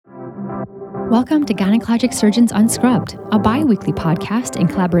Welcome to Gynecologic Surgeons Unscrubbed, a bi-weekly podcast in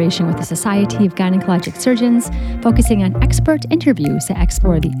collaboration with the Society of Gynecologic Surgeons, focusing on expert interviews that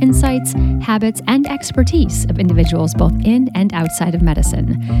explore the insights, habits, and expertise of individuals both in and outside of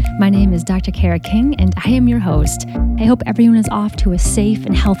medicine. My name is Dr. Kara King, and I am your host. I hope everyone is off to a safe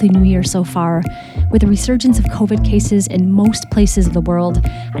and healthy new year so far. With the resurgence of COVID cases in most places of the world,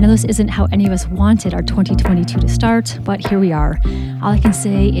 I know this isn't how any of us wanted our 2022 to start, but here we are. All I can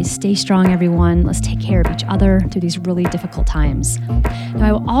say is stay strong, everyone. Let's take care of each other through these really difficult times. Now,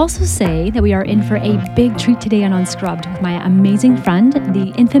 I will also say that we are in for a big treat today on Unscrubbed with my amazing friend,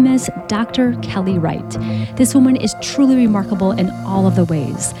 the infamous Dr. Kelly Wright. This woman is truly remarkable in all of the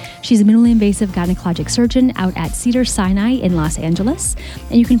ways. She's a minimally invasive gynecologic surgeon out at Cedars-Sinai in Los Angeles,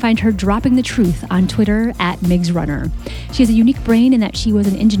 and you can find her dropping the truth on Twitter at MigsRunner. She has a unique brain in that she was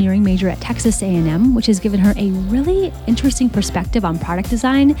an engineering major at Texas A&M, which has given her a really interesting perspective on product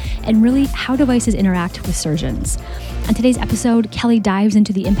design and really how devices interact with surgeons. On today's episode, Kelly dives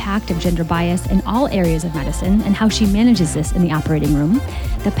into the impact of gender bias in all areas of medicine and how she manages this in the operating room,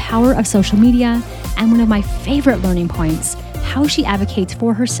 the power of social media, and one of my favorite learning points, how she advocates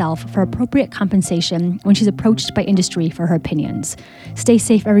for herself for appropriate compensation when she's approached by industry for her opinions. Stay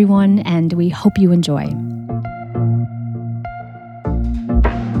safe, everyone, and we hope you enjoy.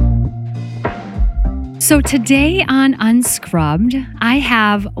 So today on Unscrubbed, I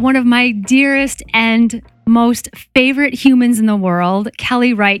have one of my dearest and most favorite humans in the world,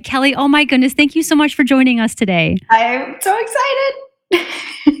 Kelly Wright. Kelly, oh my goodness, thank you so much for joining us today. I'm so excited.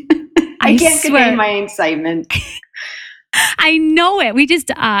 I can't contain my excitement. I know it. We just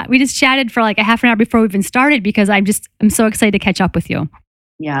chatted for like a half an hour before we even started because I'm so excited to catch up with you.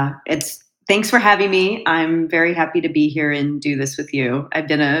 Yeah, thanks for having me. I'm very happy to be here and do this with you. I've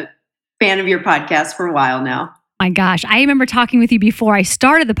been a fan of your podcast for a while now. My gosh, I remember talking with you before I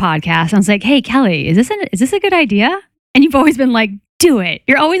started the podcast. I was like, "Hey, Kelly, is this a good idea?" And you've always been like, "Do it."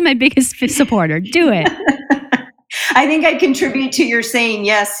 You're always my biggest supporter. Do it. I think I contribute to your saying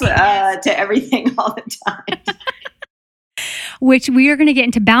yes to everything all the time. Which we are going to get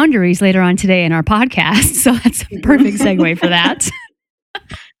into boundaries later on today in our podcast. So that's a perfect segue for that.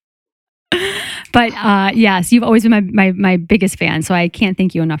 But yes, you've always been my biggest fan. So I can't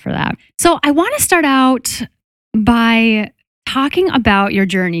thank you enough for that. So I want to start out by talking about your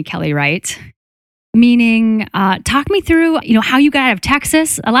journey, Kelly Wright. Meaning, talk me through, how you got out of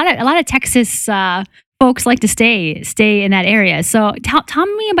Texas. A lot of Texas folks like to stay in that area. So tell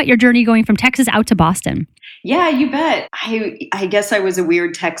me about your journey going from Texas out to Boston. Yeah, you bet. I guess I was a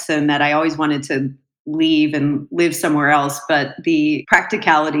weird Texan that I always wanted to leave and live somewhere else, but the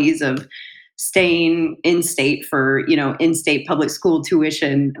practicalities of staying in state for, in-state public school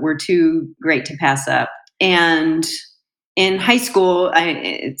tuition were too great to pass up. And in high school,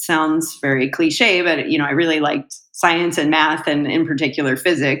 it sounds very cliche, but I really liked science and math and in particular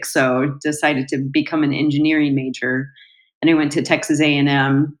physics, so decided to become an engineering major. And I went to Texas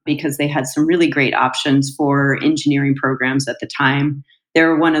A&M because they had some really great options for engineering programs at the time. They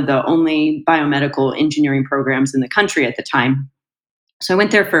were one of the only biomedical engineering programs in the country at the time. So I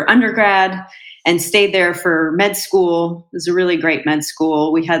went there for undergrad and stayed there for med school. It was a really great med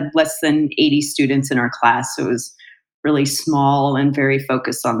school. We had less than 80 students in our class, so it was really small and very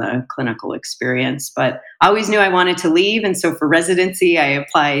focused on the clinical experience. But I always knew I wanted to leave. And so for residency, I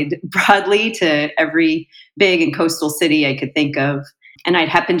applied broadly to every big and coastal city I could think of. And I'd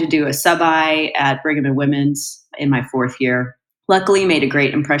happened to do a sub-I at Brigham and Women's in my fourth year. Luckily, made a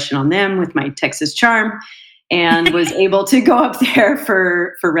great impression on them with my Texas charm and was able to go up there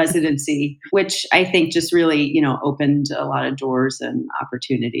for residency, which I think just really, opened a lot of doors and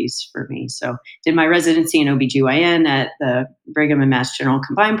opportunities for me. So did my residency in OBGYN at the Brigham and Mass General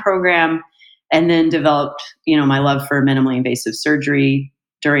Combined program, and then developed, my love for minimally invasive surgery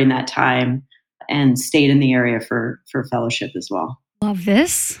during that time and stayed in the area for fellowship as well. Love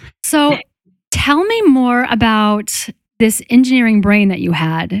this. So tell me more about this engineering brain that you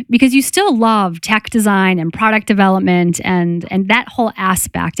had, because you still love tech design and product development and that whole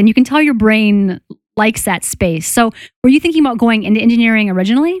aspect. And you can tell your brain likes that space. So were you thinking about going into engineering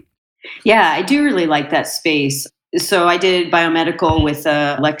originally? Yeah, I do really like that space. So I did biomedical with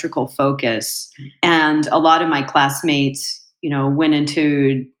an electrical focus. And a lot of my classmates, went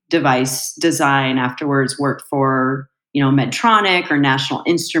into device design afterwards, worked for, Medtronic or National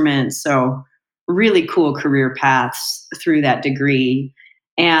Instruments. So really cool career paths through that degree.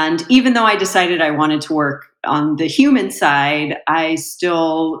 And even though I decided I wanted to work on the human side, I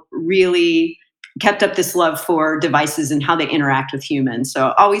still really kept up this love for devices and how they interact with humans.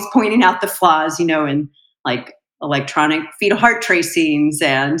 So always pointing out the flaws, in like electronic fetal heart tracings,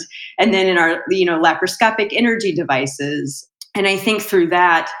 and then in our laparoscopic energy devices. And I think through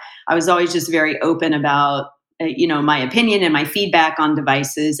that, I was always just very open about my opinion and my feedback on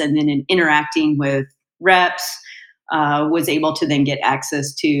devices, and then in interacting with reps, was able to then get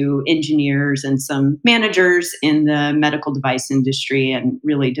access to engineers and some managers in the medical device industry and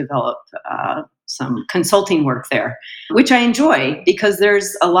really develop some consulting work there, which I enjoy because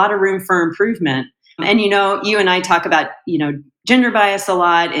there's a lot of room for improvement. And, you and I talk about, gender bias a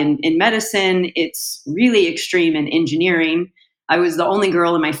lot in medicine. It's really extreme in engineering. I was the only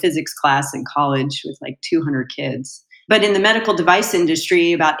girl in my physics class in college with like 200 kids. But in the medical device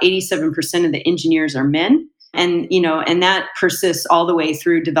industry, about 87% of the engineers are men. And, and that persists all the way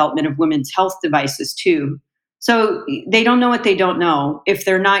through development of women's health devices too. So they don't know what they don't know. If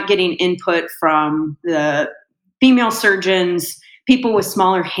they're not getting input from the female surgeons, people with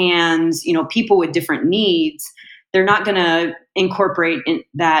smaller hands, people with different needs, they're not going to incorporate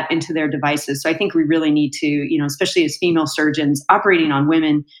that into their devices. So I think we really need to, especially as female surgeons operating on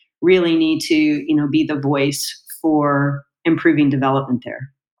women, really need to, be the voice for improving development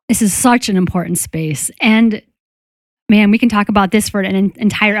there. This is such an important space. And man, we can talk about this for an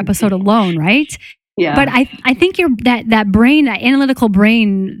entire episode alone, right? Yeah. But I think that brain, that analytical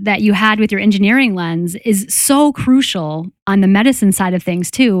brain that you had with your engineering lens is so crucial on the medicine side of things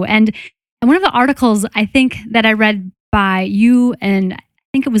too. And one of the articles I think that I read by you, and I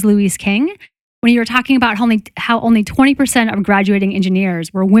think it was Louise King, when you were talking about how only 20% of graduating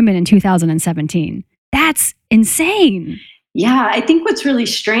engineers were women in 2017. That's insane. Yeah, I think what's really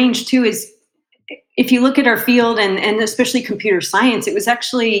strange too is if you look at our field and especially computer science, it was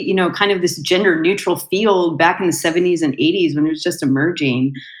actually, kind of this gender neutral field back in the 70s and 80s when it was just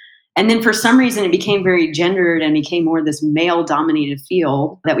emerging. And then for some reason, it became very gendered and became more this male dominated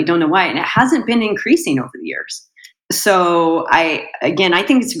field that we don't know why. And it hasn't been increasing over the years. So I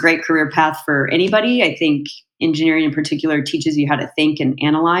think it's a great career path for anybody. I think engineering in particular teaches you how to think and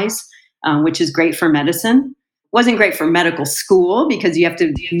analyze, which is great for medicine. Wasn't great for medical school because you have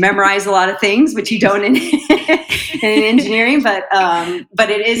to memorize a lot of things, which you don't in engineering. But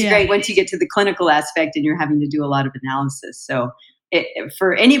it is great once you get to the clinical aspect and you're having to do a lot of analysis. So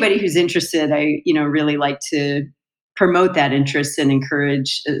for anybody who's interested, I really like to promote that interest and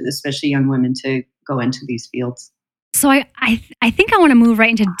encourage, especially young women, to go into these fields. So I think I want to move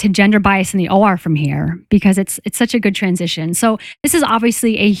right into gender bias in the OR from here because it's such a good transition. So this is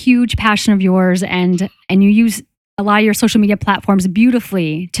obviously a huge passion of yours, and you use a lot of your social media platforms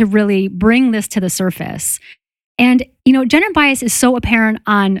beautifully to really bring this to the surface. And gender bias is so apparent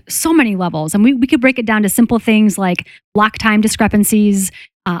on so many levels, and we could break it down to simple things like block time discrepancies,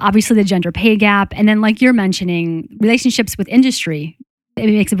 obviously the gender pay gap, and then like you're mentioning, relationships with industry. It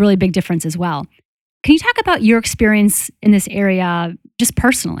makes a really big difference as well. Can you talk about your experience in this area just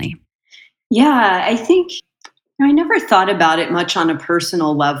personally? Yeah, I think I never thought about it much on a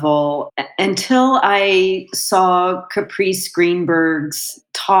personal level until I saw Caprice Greenberg's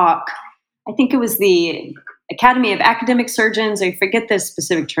talk. I think it was the Academy of Academic Surgeons. I forget the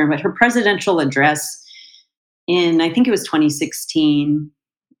specific term, but her presidential address in, I think it was 2016,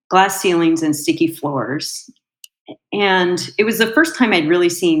 Glass Ceilings and Sticky Floors. And it was the first time I'd really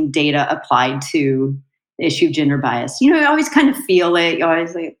seen data applied to the issue of gender bias. You always kind of feel it. You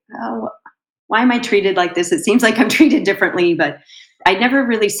always like, oh, why am I treated like this? It seems like I'm treated differently, but I'd never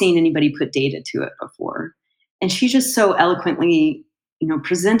really seen anybody put data to it before. And she just so eloquently,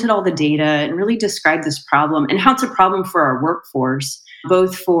 presented all the data and really described this problem and how it's a problem for our workforce,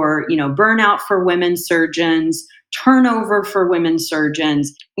 both for, burnout for women surgeons, turnover for women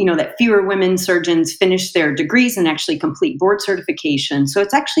surgeons, that fewer women surgeons finish their degrees and actually complete board certification. So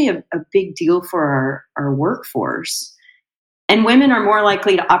it's actually a big deal for our workforce. And women are more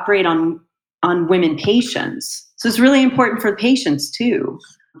likely to operate on women patients. So it's really important for patients too,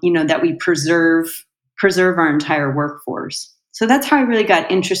 that we preserve our entire workforce. So that's how I really got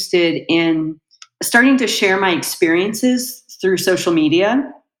interested in starting to share my experiences through social media,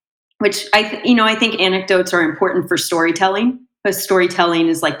 which I think anecdotes are important for storytelling, because storytelling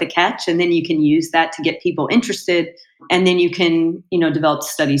is like the catch, and then you can use that to get people interested, and then you can, develop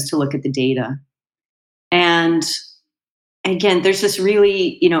studies to look at the data. And again, there's this really,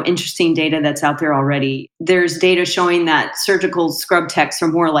 interesting data that's out there already. There's data showing that surgical scrub techs are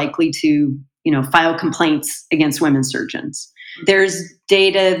more likely to, file complaints against women surgeons. There's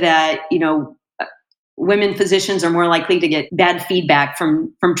data that, women physicians are more likely to get bad feedback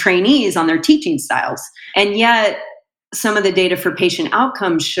from trainees on their teaching styles. And yet some of the data for patient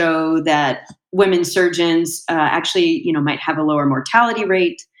outcomes show that women surgeons actually, might have a lower mortality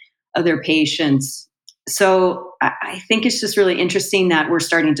rate of their patients. So I think it's just really interesting that we're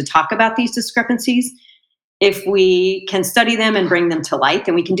starting to talk about these discrepancies. If we can study them and bring them to light,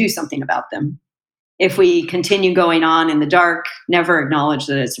 then we can do something about them. If we continue going on in the dark, never acknowledge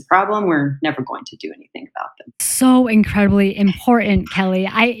that it's a problem, we're never going to do anything about them. So incredibly important, Kelly.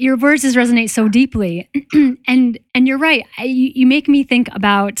 Your words just resonate so deeply, and you're right. You make me think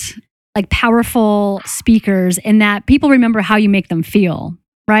about like powerful speakers, in that people remember how you make them feel,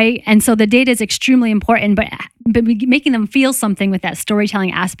 right? And so the data is extremely important, but making them feel something with that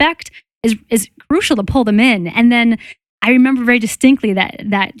storytelling aspect is crucial to pull them in. And then I remember very distinctly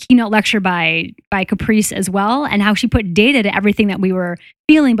that keynote lecture by Caprice as well, and how she put data to everything that we were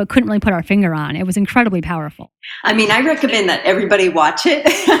feeling but couldn't really put our finger on. It was incredibly powerful. I mean, I recommend that everybody watch it.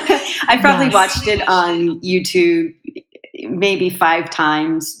 I probably watched it on YouTube maybe 5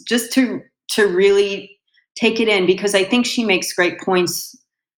 times just to really take it in, because I think she makes great points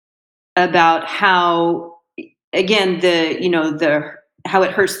about how, again, how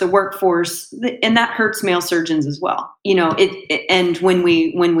it hurts the workforce, and that hurts male surgeons as well. And when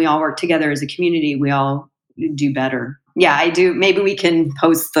we all work together as a community, we all do better. Yeah, I do. Maybe we can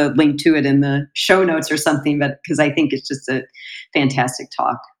post the link to it in the show notes or something, but because I think it's just a fantastic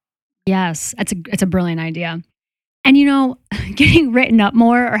talk. Yes, it's a brilliant idea. And getting written up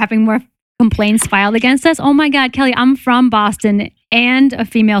more or having more complaints filed against us. Oh my God, Kelly, I'm from Boston and a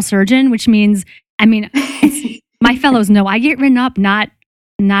female surgeon, which means, my fellows know I get written up, not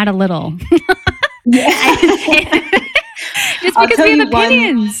a little. Just because we have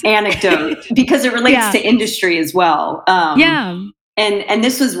opinions. One anecdote, because it relates to industry as well. And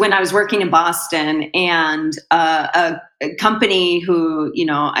this was when I was working in Boston, and a company who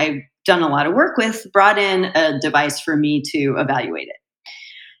I've done a lot of work with brought in a device for me to evaluate it.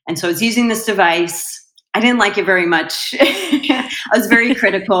 And so I was using this device. I didn't like it very much. I was very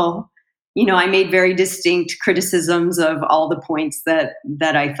critical. I made very distinct criticisms of all the points that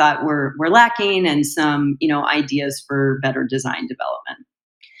I thought were lacking, and some, ideas for better design development.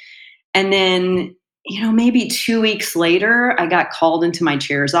 And then, maybe 2 weeks later, I got called into my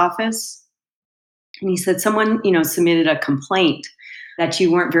chair's office, and he said, someone, submitted a complaint that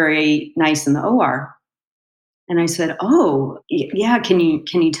you weren't very nice in the OR. And I said, oh, yeah, can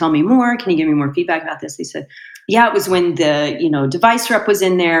you tell me more? Can you give me more feedback about this? He said, yeah, it was when the, device rep was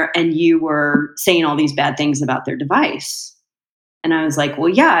in there and you were saying all these bad things about their device. And I was like, well,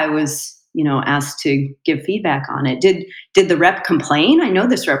 yeah, I was, asked to give feedback on it. Did the rep complain? I know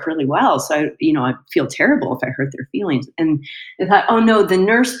this rep really well. So I feel terrible if I hurt their feelings. And I thought, oh no, the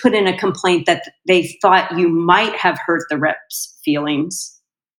nurse put in a complaint that they thought you might have hurt the rep's feelings.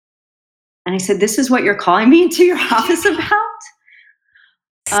 And I said, this is what you're calling me into your office about?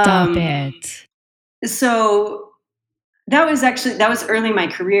 Stop it. So that was early in my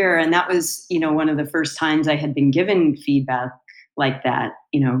career. And that was, one of the first times I had been given feedback like that,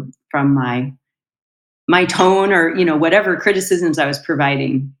 from my tone or, whatever criticisms I was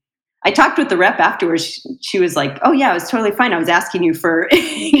providing. I talked with the rep afterwards. She was like, oh yeah, it was totally fine. I was asking you for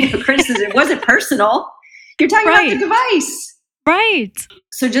criticism. It wasn't personal. You're talking about the device. Right.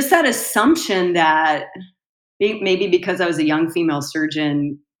 So just that assumption that maybe because I was a young female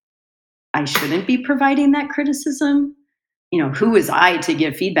surgeon, I shouldn't be providing that criticism. Who is I to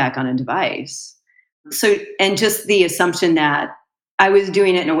give feedback on a device? So, and just the assumption that I was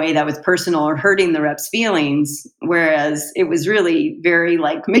doing it in a way that was personal or hurting the rep's feelings, whereas it was really very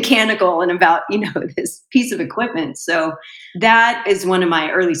mechanical and about, this piece of equipment. So that is one of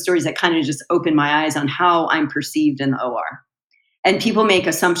my early stories that kind of just opened my eyes on how I'm perceived in the OR. And people make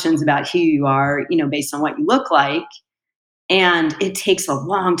assumptions about who you are, based on what you look like. And it takes a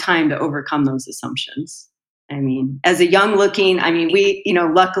long time to overcome those assumptions. I mean, as a young looking, we,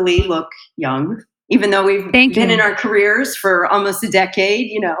 luckily look young, even though we've been in our careers for almost a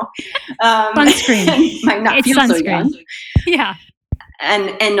decade, Sunscreen. Might not feel so young. Yeah.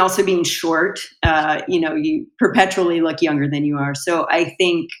 And also being short, you perpetually look younger than you are. So I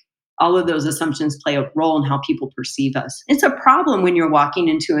think all of those assumptions play a role in how people perceive us. It's a problem when you're walking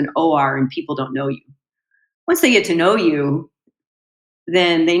into an OR and people don't know you. Once they get to know you,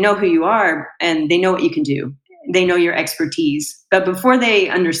 then they know who you are and they know what you can do. They know your expertise. But before they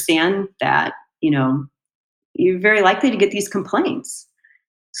understand that, you're very likely to get these complaints.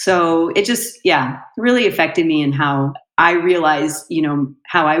 So it just, really affected me in how I realized,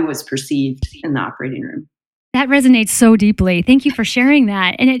 how I was perceived in the operating room. That resonates so deeply. Thank you for sharing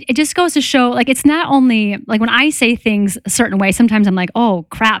that. And it just goes to show, it's not only when I say things a certain way, sometimes I'm like, oh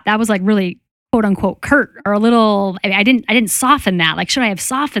crap, that was really quote unquote curt or a little, I didn't soften that. Should I have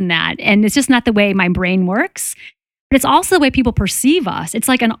softened that? And it's just not the way my brain works. but it's also the way people perceive us. It's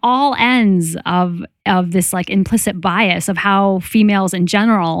like an all ends of this like implicit bias of how females in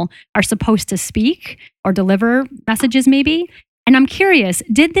general are supposed to speak or deliver messages maybe. And I'm curious,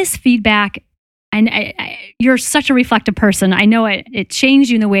 did this feedback, and you're such a reflective person. I know it changed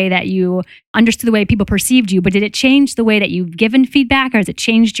you in the way that you understood the way people perceived you, but did it change the way that you've given feedback, or has it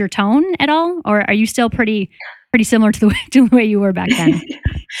changed your tone at all? Or are you still pretty similar to the way you were back then?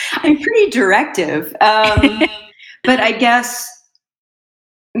 I'm pretty directive. But I guess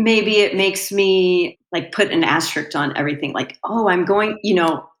maybe it makes me like put an asterisk on everything. Like, oh, I'm going,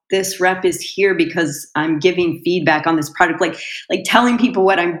 this rep is here because I'm giving feedback on this product, like telling people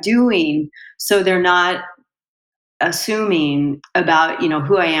what I'm doing so they're not assuming about,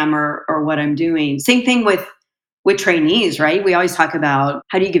 who I am or what I'm doing. Same thing with trainees, right? We always talk about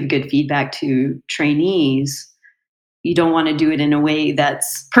how do you give good feedback to trainees. You don't want to do it in a way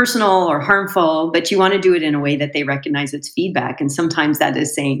that's personal or harmful, but you want to do it in a way that they recognize it's feedback. And sometimes that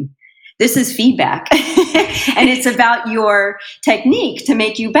is saying, this is feedback. And it's about your technique to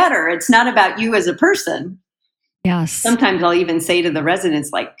make you better. It's not about you as a person. Yes. Sometimes I'll even say to the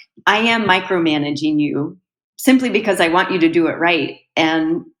residents, like, I am micromanaging you simply because I want you to do it right.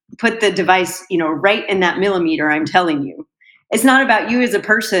 And put the device, right in that millimeter I'm telling you. It's not about you as a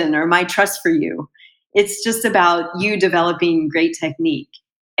person or my trust for you. It's just about you developing great technique.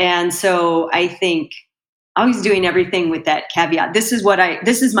 And so I think always doing everything with that caveat. This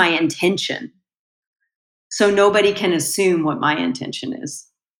is my intention. So nobody can assume what my intention is.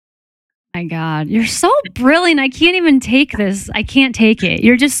 My God, you're so brilliant. I can't even take this. I can't take it.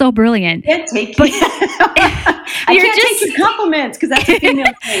 You're just so brilliant. I can't take it. I can't take your compliments because that's a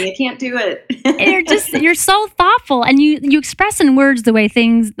female thing. I can't do it. You're so thoughtful, and you express in words the way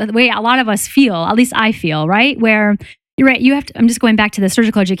a lot of us feel, at least I feel, right? Where you're right. I'm just going back to the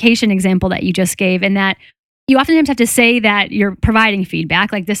surgical education example that you just gave, and that you oftentimes have to say that you're providing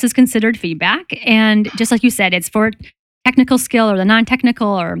feedback, like this is considered feedback. And just like you said, it's for technical skill or the non-technical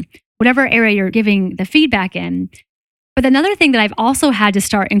or whatever area you're giving the feedback in. But another thing that I've also had to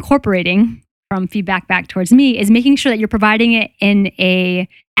start incorporating from feedback back towards me is making sure that you're providing it in a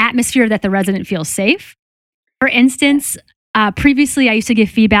atmosphere that the resident feels safe. For instance, previously I used to give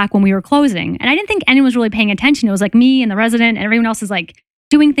feedback when we were closing, and I didn't think anyone was really paying attention. It was like me and the resident, and everyone else is like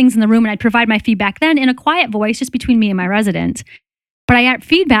doing things in the room, and I'd provide my feedback then in a quiet voice just between me and my resident. But I got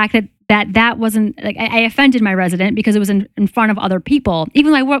feedback that wasn't, like, I offended my resident because it was in front of other people.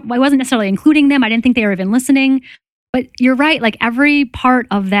 Even though I wasn't necessarily including them, I didn't think they were even listening. But you're right, like every part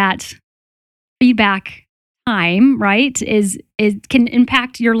of that feedback time, right, can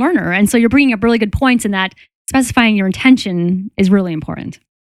impact your learner. And so you're bringing up really good points in that specifying your intention is really important.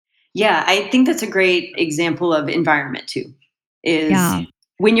 Yeah, I think that's a great example of environment too.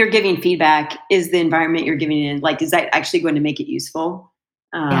 When you're giving feedback, is the environment you're giving it in, like, is that actually going to make it useful?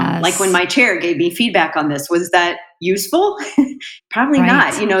 Yes. Like when my chair gave me feedback on this, was that useful? Probably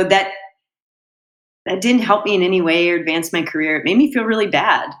not. That didn't help me in any way or advance my career. It made me feel really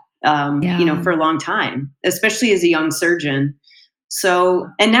bad, for a long time, especially as a young surgeon. So,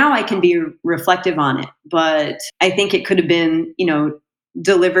 and now I can be reflective on it, but I think it could have been,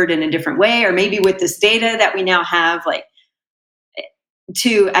 delivered in a different way, or maybe with this data that we now have, like,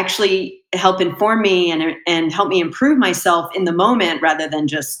 to actually help inform me and help me improve myself in the moment rather than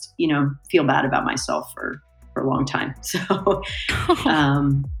just, feel bad about myself for a long time. So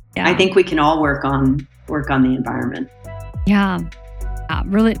I think we can all work on the environment. Yeah.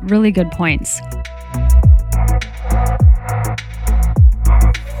 Really, really good points.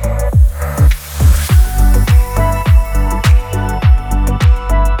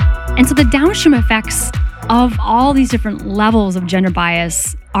 And so the downstream effects of all these different levels of gender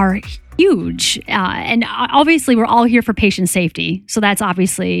bias are huge. And obviously, we're all here for patient safety. So that's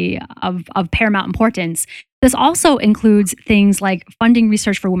obviously of paramount importance. This also includes things like funding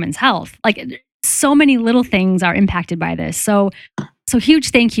research for women's health. Like, so many little things are impacted by this. So huge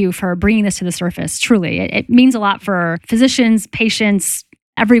thank you for bringing this to the surface. Truly, it means a lot for physicians, patients,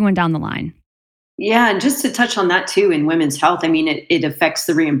 everyone down the line. Yeah, and just to touch on that too, in women's health, I mean, it affects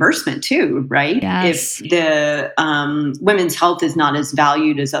the reimbursement too, right? Yes. If the women's health is not as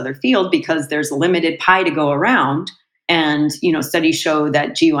valued as other fields because there's a limited pie to go around, and studies show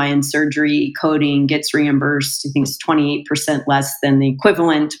that GYN surgery coding gets reimbursed, I think it's 28% less than the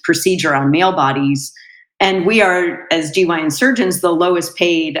equivalent procedure on male bodies. And we are, as GYN surgeons, the lowest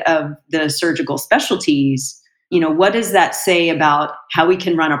paid of the surgical specialties. What does that say about how we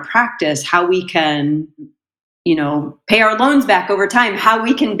can run a practice, how we can, pay our loans back over time, how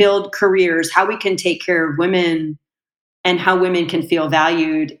we can build careers, how we can take care of women, and how women can feel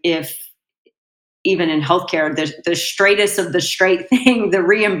valued if even in healthcare, the straightest of the straight thing, the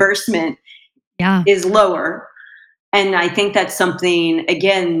reimbursement Yeah. is lower. And I think that's something,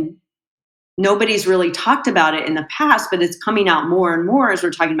 again, nobody's really talked about it in the past, but it's coming out more and more as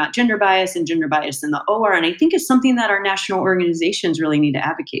we're talking about gender bias and gender bias in the OR. And I think it's something that our national organizations really need to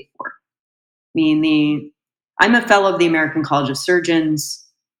advocate for. I mean, I'm a fellow of the American College of Surgeons.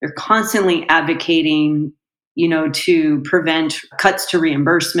 They're constantly advocating, to prevent cuts to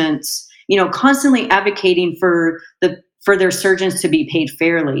reimbursements, constantly advocating for their surgeons to be paid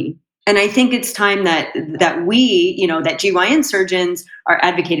fairly. And I think it's time that we, that GYN surgeons are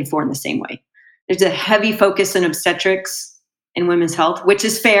advocated for in the same way. There's a heavy focus in obstetrics and women's health, which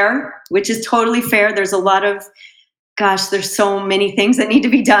is fair, which is totally fair. There's a lot of, there's so many things that need to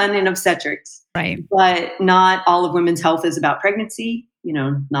be done in obstetrics. Right. But not all of women's health is about pregnancy.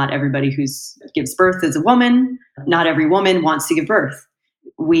 Not everybody who gives birth is a woman. Not every woman wants to give birth.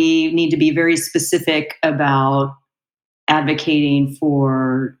 We need to be very specific about advocating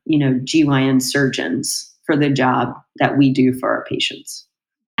for, GYN surgeons for the job that we do for our patients.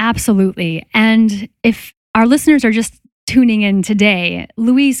 Absolutely. And if our listeners are just tuning in today,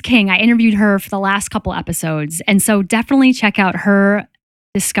 Louise King, I interviewed her for the last couple episodes. And so definitely check out her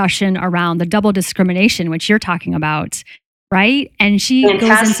discussion around the double discrimination, which you're talking about, right? And she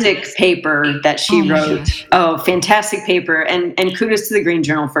fantastic paper that she wrote. Gosh. Oh, fantastic paper. And kudos to the Green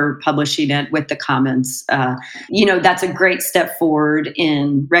Journal for publishing it with the comments. That's a great step forward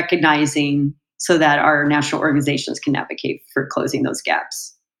in recognizing so that our national organizations can advocate for closing those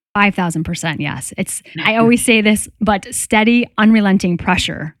gaps. 5,000%. Yes. I always say this, but steady, unrelenting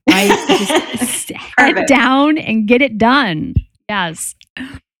pressure, right? Just head down and get it done. Yes.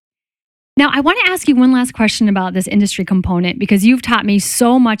 Now, I want to ask you one last question about this industry component because you've taught me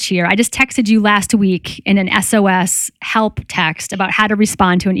so much here. I just texted you last week in an SOS help text about how to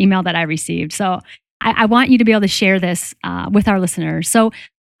respond to an email that I received. So I want you to be able to share this with our listeners. So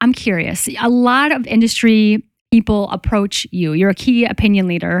I'm curious. A lot of industry people approach you. You're a key opinion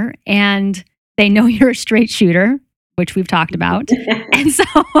leader and they know you're a straight shooter, which we've talked about. And so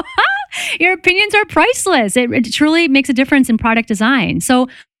your opinions are priceless. It truly makes a difference in product design. So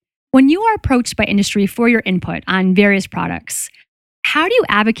when you are approached by industry for your input on various products, how do you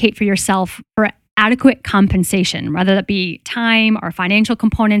advocate for yourself for adequate compensation, whether that be time or financial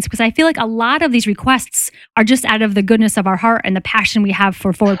components? Because I feel like a lot of these requests are just out of the goodness of our heart and the passion we have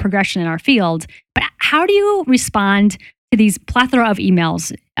for forward progression in our field. But how do you respond to these plethora of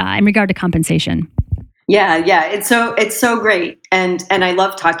emails in regard to compensation? Yeah, it's so great, and I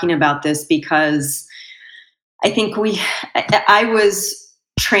love talking about this because I think I was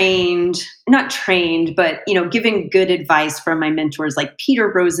not trained, but giving good advice from my mentors like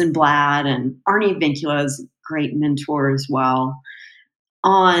Peter Rosenblatt and Arnie Vincula is a great mentor as well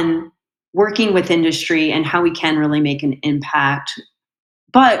on working with industry and how we can really make an impact.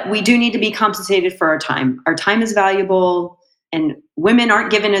 But we do need to be compensated for our time. Our time is valuable, and women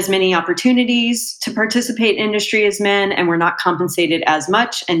aren't given as many opportunities to participate in industry as men, and we're not compensated as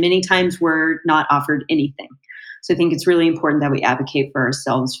much, and many times we're not offered anything. So I think it's really important that we advocate for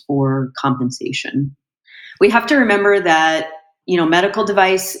ourselves for compensation. We have to remember that, medical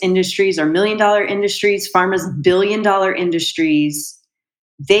device industries are $1 million industries, pharma's $1 billion industries.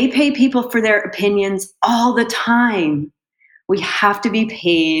 They pay people for their opinions all the time. We have to be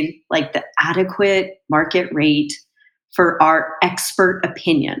paid like the adequate market rate for our expert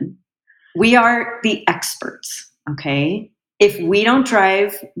opinion. We are the experts, okay? If we don't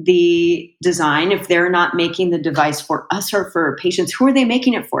drive the design, if they're not making the device for us or for patients, who are they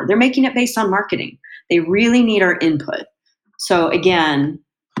making it for? They're making it based on marketing. They really need our input. So again,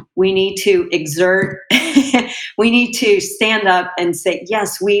 we need to exert, we need to stand up and say,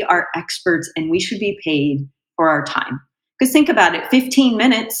 yes, we are experts and we should be paid for our time. Because think about it, 15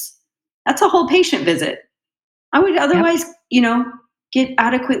 minutes, that's a whole patient visit. I would otherwise, get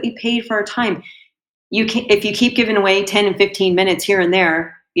adequately paid for our time. If you keep giving away 10 and 15 minutes here and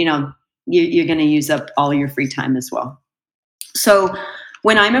there, you're going to use up all your free time as well. So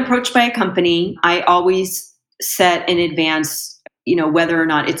when I'm approached by a company, I always set in advance, whether or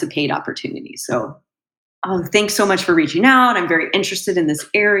not it's a paid opportunity. So, thanks so much for reaching out. I'm very interested in this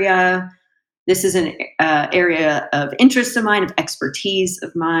area. This is an area of interest of mine, of expertise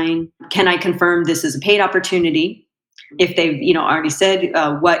of mine. Can I confirm this is a paid opportunity? If they've, already said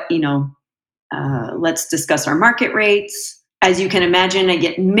let's discuss our market rates. As you can imagine, I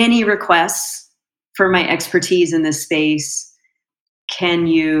get many requests for my expertise in this space. Can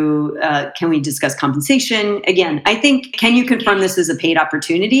we discuss compensation? Again, I think, can you confirm this is a paid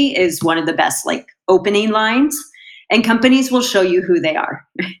opportunity is one of the best opening lines, and companies will show you who they are.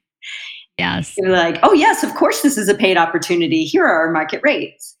 Yes. You're like, oh, yes, of course, this is a paid opportunity. Here are our market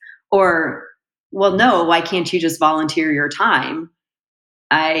rates. Or, well, no, why can't you just volunteer your time?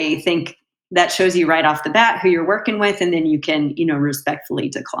 I think that shows you right off the bat who you're working with, and then you can, respectfully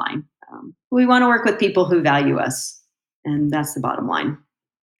decline. We want to work with people who value us, and that's the bottom line.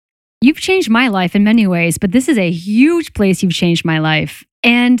 You've changed my life in many ways, but this is a huge place you've changed my life.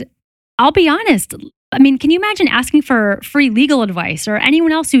 And I'll be honest. I mean, can you imagine asking for free legal advice or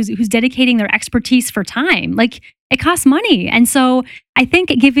anyone else who's dedicating their expertise for time? Like, it costs money. And so I think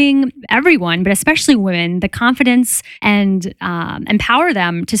giving everyone, but especially women, the confidence and empower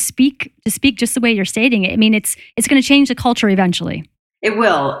them to speak just the way you're stating it. I mean, it's going to change the culture eventually. It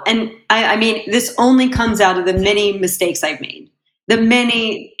will. And I mean, this only comes out of the many mistakes I've made, the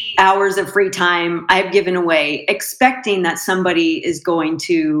many hours of free time I've given away, expecting that somebody is going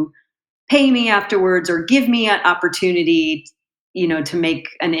to pay me afterwards or give me an opportunity, to make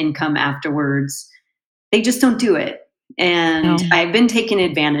an income afterwards. They just don't do it. And No. I've been taken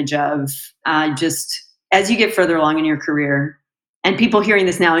advantage of just as you get further along in your career. And people hearing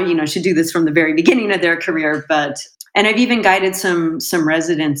this now, should do this from the very beginning of their career. And I've even guided some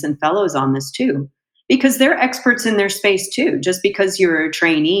residents and fellows on this too, because they're experts in their space too. Just because you're a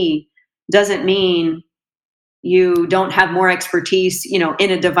trainee doesn't mean you don't have more expertise,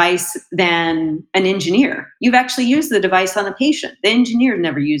 in a device than an engineer. You've actually used the device on a patient. The engineer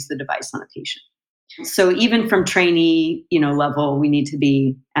never used the device on a patient. So even from trainee, level, we need to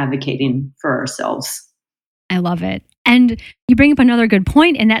be advocating for ourselves. I love it. And you bring up another good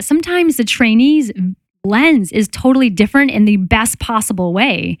point in that sometimes the trainee's lens is totally different in the best possible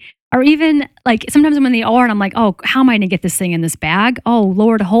way. Or even like sometimes I'm in the OR and I'm like, oh, how am I going to get this thing in this bag? Oh,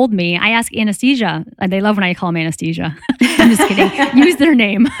 Lord, hold me. I ask anesthesia. They love when I call them anesthesia. I'm just kidding. Use their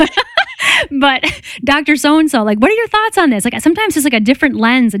name. But Dr. So-and-so, like, what are your thoughts on this? Like sometimes it's like a different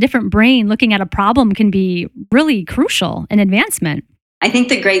lens, a different brain looking at a problem can be really crucial in advancement. I think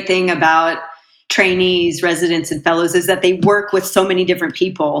the great thing about trainees, residents, and fellows is that they work with so many different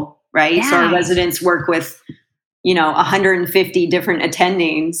people, right? Yeah. So our residents work with, 150 different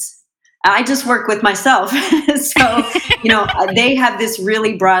attendings. I just work with myself. So, they have this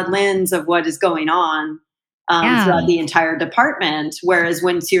really broad lens of what is going on throughout the entire department. Whereas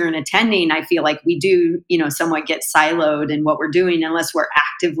once you're an attending, I feel like we do, somewhat get siloed in what we're doing unless we're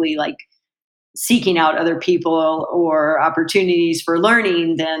actively like seeking out other people or opportunities for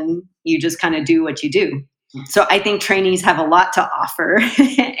learning, then you just kind of do what you do. So I think trainees have a lot to offer.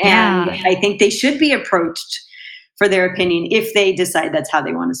 And I think they should be approached for their opinion if they decide that's how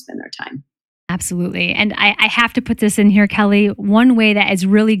they want to spend their time. Absolutely. And I have to put this in here, Kelly. One way that is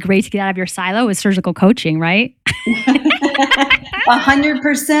really great to get out of your silo is surgical coaching, right?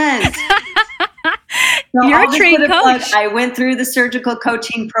 100%. So You're a trained coach. I went through the surgical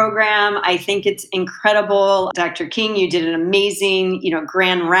coaching program. I think it's incredible. Dr. King, you did an amazing,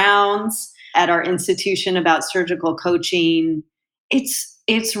 grand rounds at our institution about surgical coaching.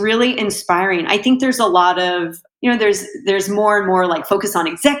 It's really inspiring. I think there's a lot of, there's more and more like focus on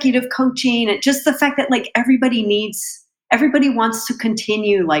executive coaching, and just the fact that like everybody wants to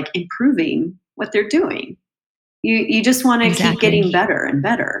continue like improving what they're doing. You just want to keep getting better and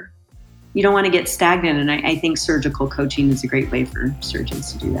better. You don't want to get stagnant. And I think surgical coaching is a great way for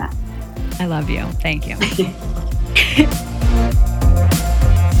surgeons to do that. I love you. Thank you.